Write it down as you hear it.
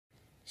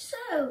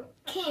So,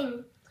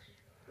 King,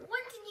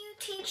 what did you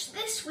teach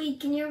this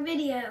week in your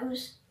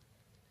videos?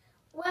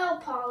 Well,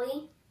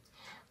 Polly,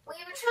 we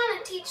were trying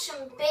to teach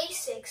some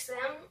basics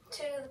then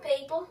to the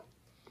people,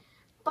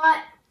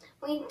 but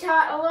we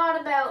taught a lot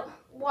about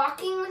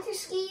walking with your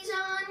skis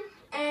on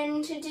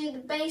and to do the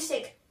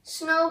basic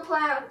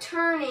snowplow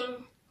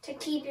turning to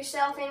keep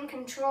yourself in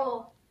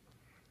control.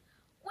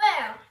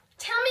 Well,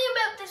 tell me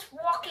about this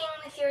walking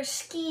with your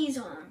skis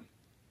on.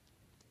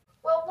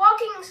 Well,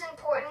 walking is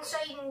important so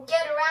you can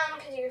get around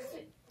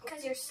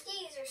because your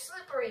skis are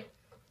slippery.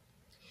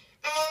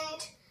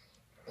 And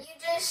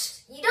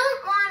you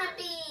don't want to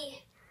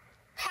be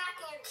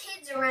packing your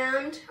kids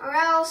around or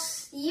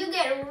else you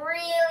get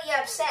really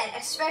upset,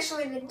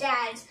 especially the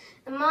dads.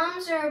 The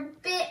moms are a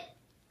bit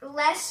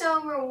less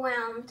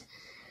overwhelmed,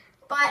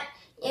 but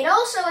it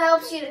also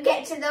helps you to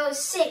get to those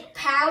sick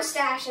pow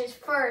stashes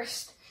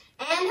first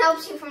and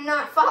helps you from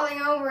not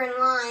falling over in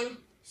line.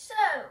 So,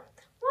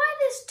 why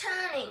this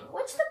turning?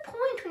 What's the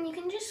point when you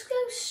can just go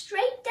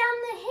straight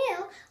down the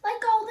hill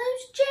like all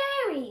those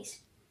Jerrys?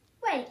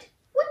 Wait,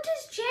 what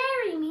does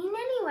Jerry mean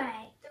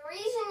anyway? The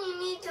reason you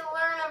need to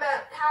learn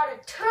about how to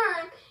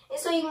turn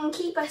is so you can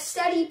keep a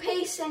steady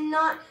pace and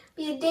not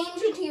be a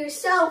danger to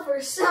yourself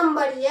or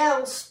somebody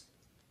else.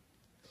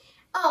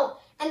 Oh,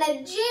 and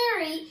a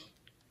Jerry,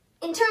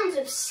 in terms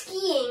of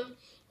skiing,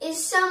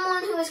 is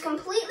someone who is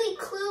completely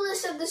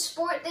clueless of the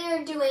sport they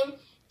are doing,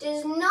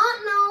 does not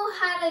know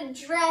how to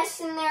dress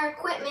in their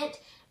equipment,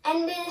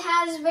 and it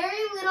has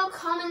very little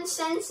common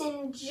sense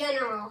in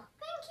general.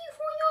 Thank you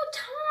for your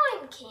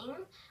time,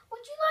 King.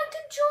 Would you like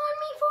to join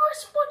me for a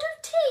spot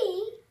of tea?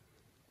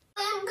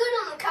 I'm good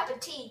on a cup of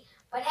tea,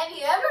 but have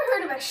you ever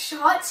heard of a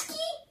shot ski?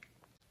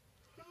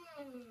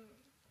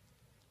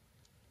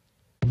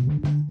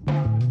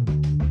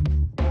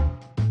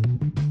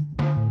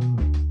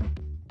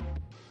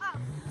 Oh,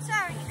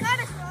 sorry, you got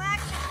us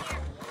relaxing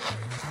here.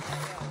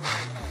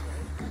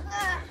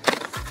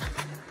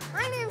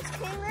 My name's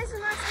King, this is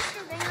my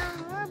sister Bryn,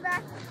 and we're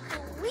back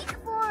for week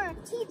 4 of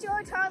Teach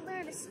Your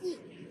Toddler to Ski.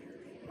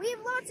 We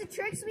have lots of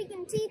tricks we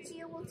can teach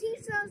you. We'll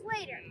teach those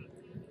later.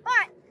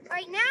 But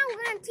right now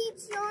we're going to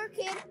teach your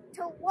kid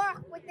to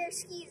walk with their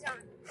skis on.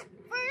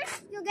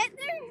 First, you'll get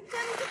them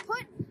to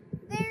put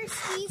their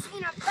skis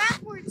in a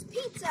backwards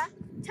pizza,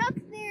 tuck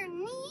their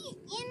knee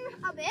in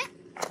a bit,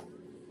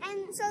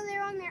 and so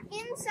they're on their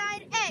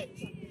inside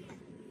edge.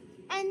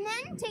 And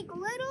then take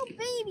little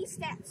baby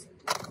steps.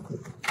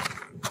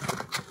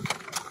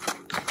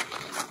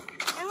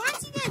 And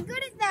once you get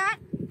good at that,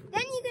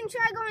 then you can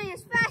try going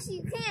as fast as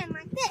you can,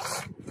 like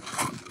this.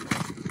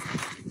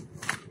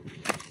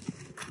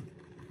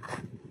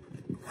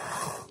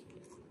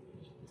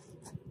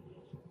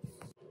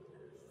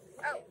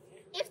 Oh,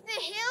 if the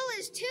hill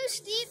is too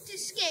steep to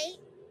skate,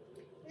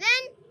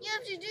 then you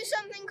have to do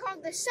something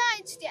called the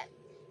side step.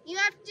 You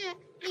have to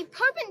be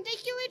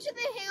perpendicular to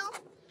the hill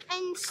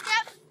and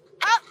step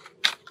up,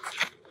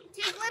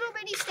 take little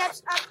bitty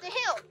steps up the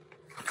hill.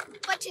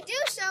 But to do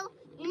so,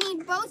 you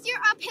need both your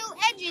uphill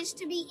edges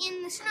to be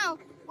in the snow,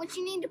 which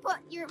you need to put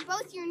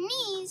both your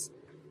knees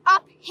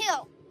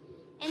uphill.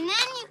 And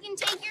then you can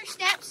take your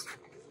steps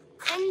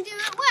and do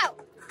it well.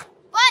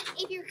 But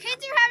if your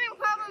kids are having a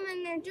problem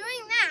and they're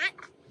doing that,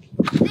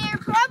 they're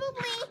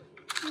probably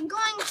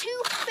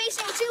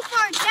facing too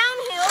far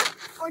downhill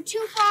or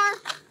too far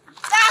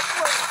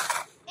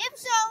backward. If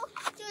so,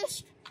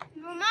 just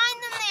remind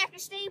them they have to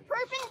stay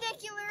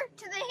perpendicular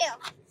to the hill.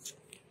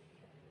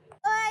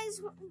 Guys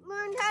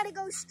learned how to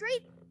go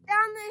straight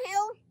down the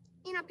hill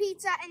in a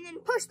pizza and then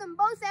push them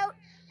both out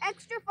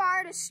extra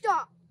far to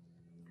stop.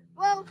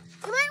 Well,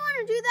 you might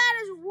want to do that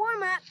as a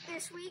warm-up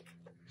this week.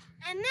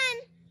 And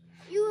then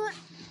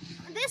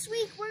this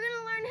week we're going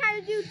to learn how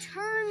to do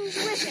turns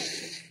with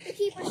it to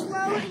keep a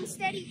slow and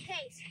steady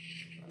pace.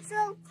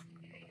 So,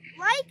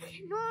 like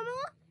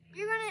normal,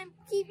 you're going to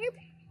keep your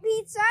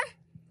pizza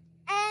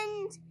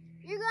and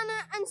you're going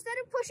to, instead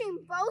of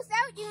pushing both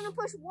out, you're going to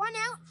push one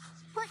out,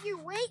 put your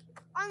weight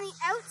on the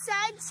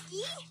outside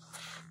ski,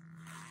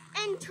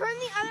 and turn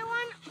the other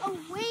one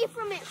away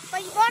from it.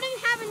 But you got to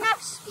have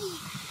enough speed.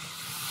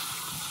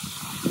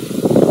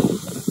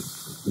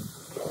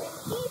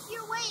 Keep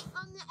your weight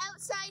on the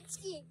outside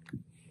ski.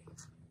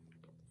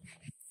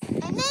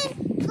 And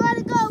then you got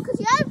to go, because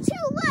you have 2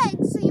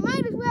 legs, so you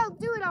might as well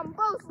do it on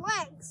both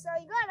legs. So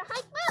you got to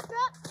hike back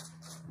up.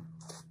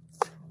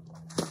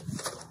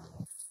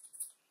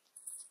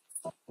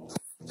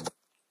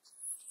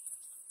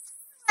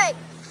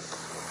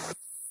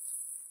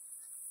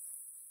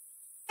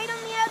 Right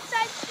on the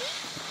outside ski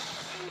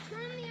and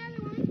turn the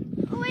other one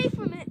away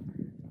from it.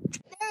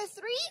 There are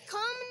 3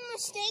 common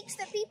mistakes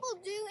that people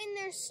do in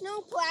their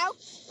snowplow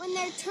when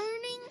they're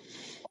turning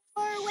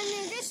or when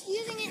they're just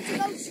using it to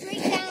go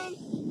straight down.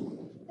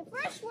 The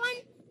first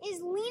one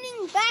is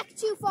leaning back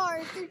too far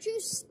if they're too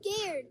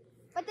scared,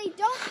 but they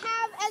don't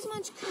have as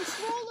much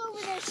control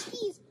over their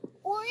skis,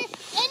 or if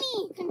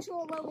any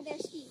control over their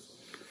skis.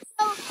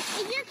 So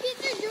if your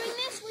kids are doing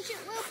this, which it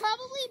will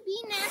probably be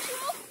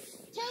natural,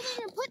 tell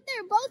them to put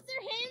both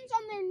their hands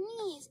on their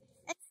knees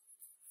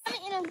and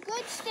in a a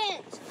good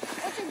stance.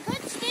 What's a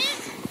good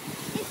stance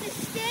is to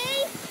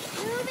stay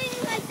moving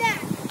like that.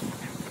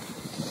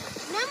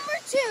 Number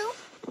 2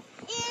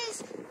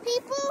 is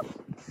people,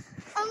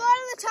 a lot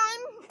of the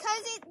time,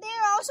 because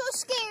they're also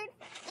scared,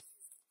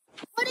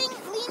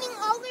 leaning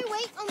all their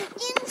weight on the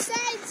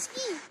inside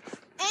ski.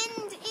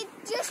 And it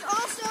just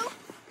also,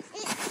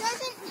 it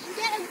doesn't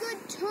get a good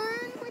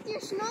turn with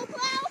your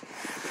snowplow.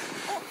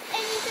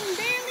 And you can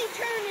barely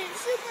turn it.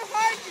 It's super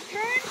hard to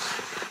turn.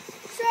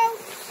 So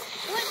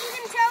what you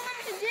can tell them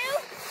to do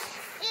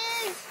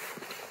is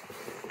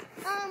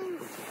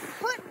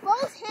put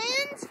both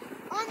hands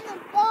on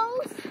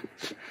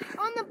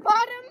the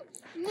bottom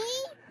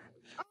knee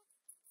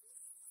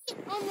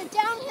on the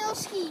downhill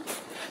ski.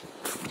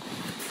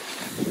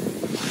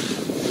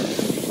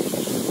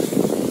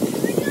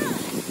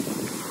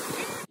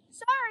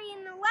 Sorry,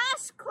 in the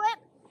last clip,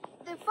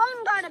 the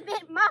phone got a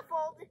bit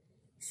muffled.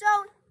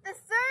 So the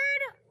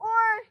third,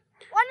 or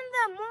one of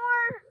the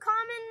more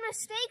common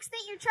mistakes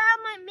that your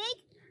child might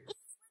make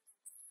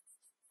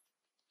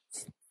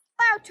is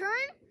plow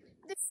turn.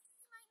 The ski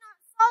might not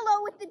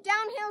follow with the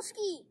downhill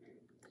ski.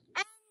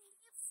 And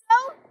if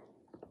so,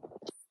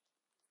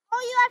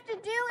 all you have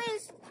to do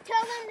is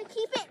tell them to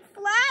keep it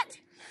flat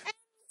and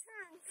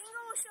turn.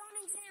 Bingo will show an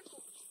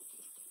example.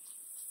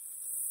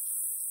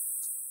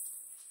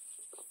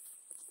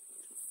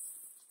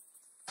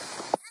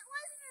 That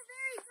wasn't a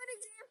very good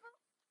example.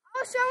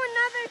 I'll show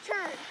another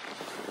turn.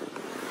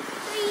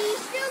 So you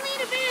still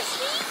need a bit of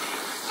speed,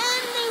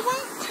 and they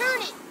won't turn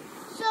it.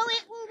 So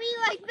it will be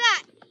like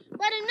that.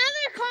 But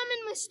another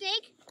common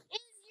mistake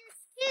is your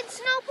kid's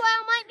snowplow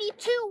might be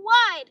too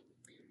wide.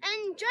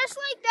 And just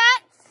like that,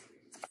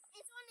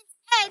 it's on its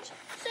edge.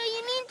 So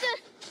you need to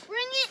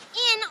bring it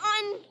in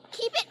on,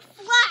 keep it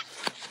flat,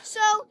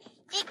 so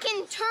it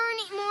can turn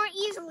it more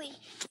easily.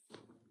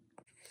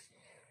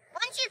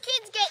 Once your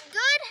kids get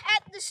good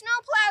at the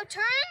snowplow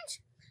turns,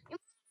 you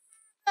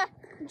have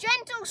a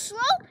gentle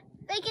slope.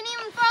 They can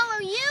even follow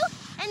you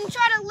and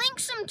try to link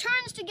some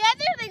turns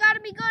together. They